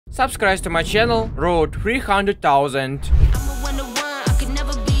Subscribe to my channel, road 300,000.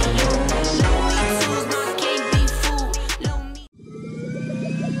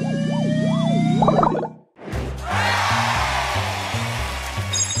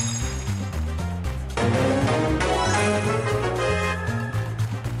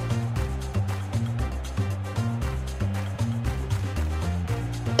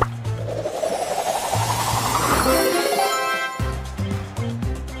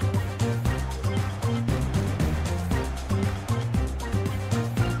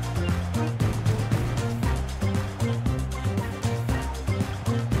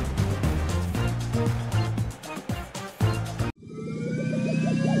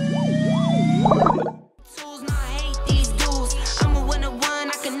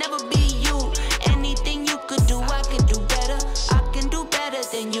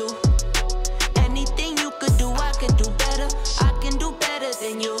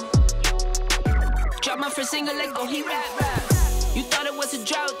 Single leg, oh he rap. You thought it was a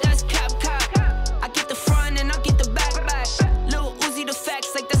drought, that's cap. I get the front and I get the back. Lil Uzi the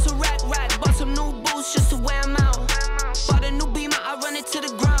facts like that's a rack. Bought some new boots just to wear them out. Bought a new Beamer, I run it to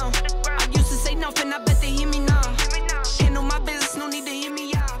the ground. I used to say nothing, I bet they hear me now. Ain't no my business, no need to hear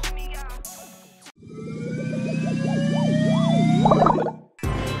me out.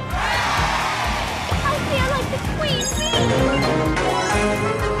 I feel like the queen bee!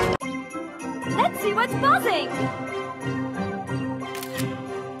 Let's see what's buzzing!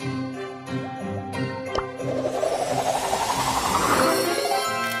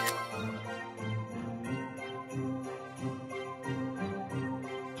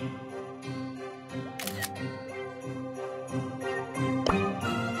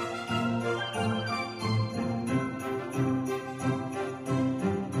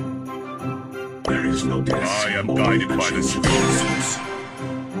 There is no death. I am guided by the spirits.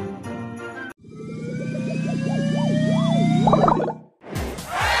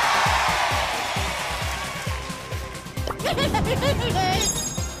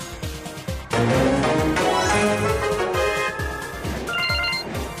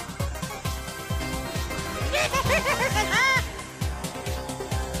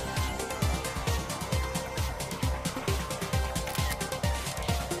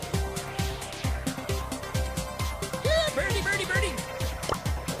 Birdie!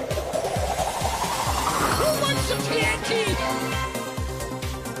 Who wants some TNT?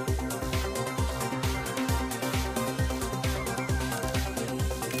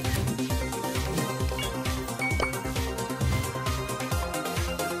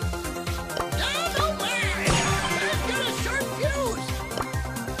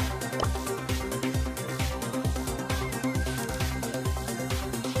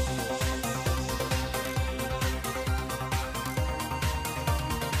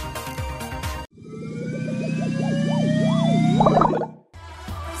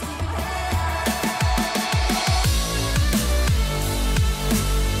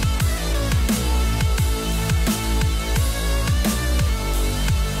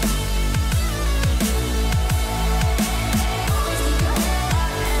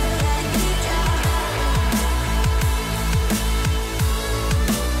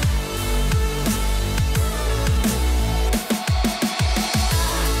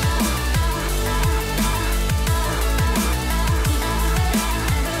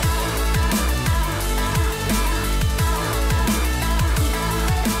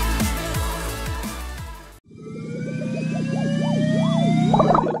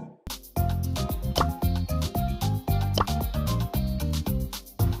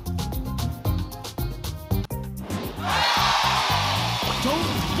 Don't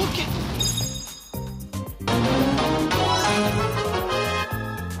look at me!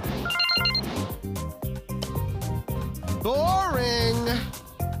 Boring!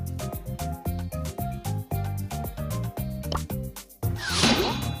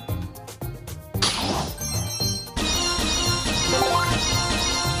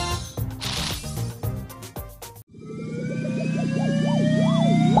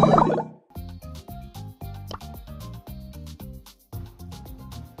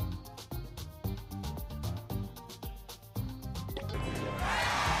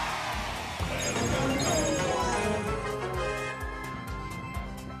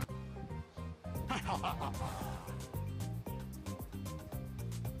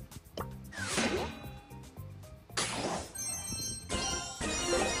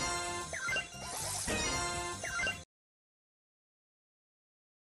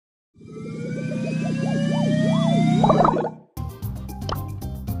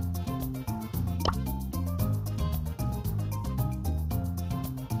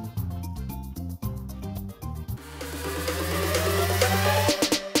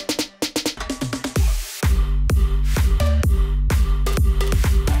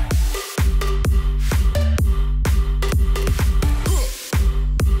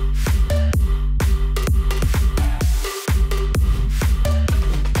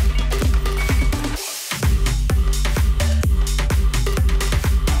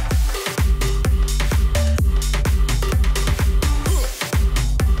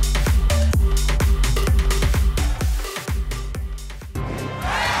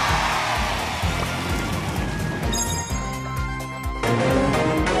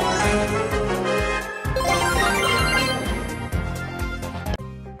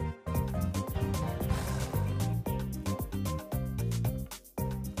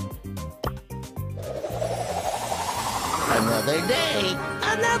 Another day,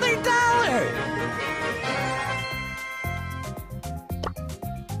 another dollar.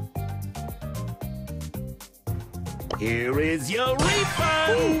 Here is your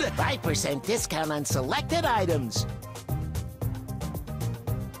refund! 5% discount on selected items.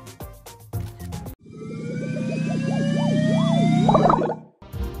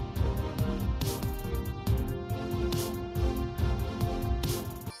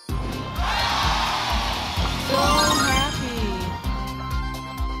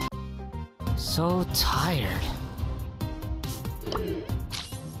 So tired.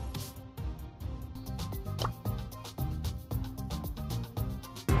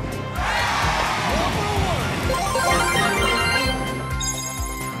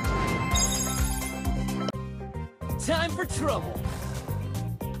 Time for trouble.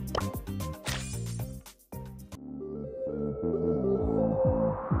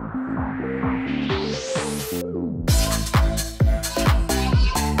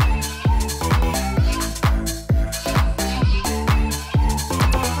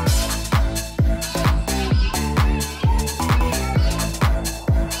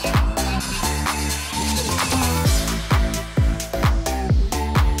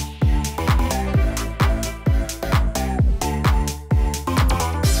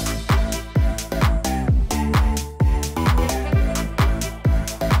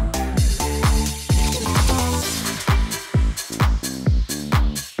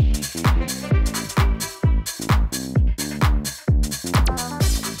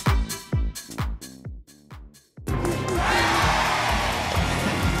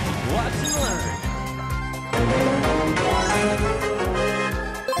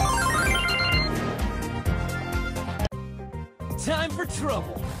 Time for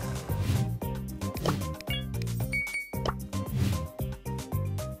trouble.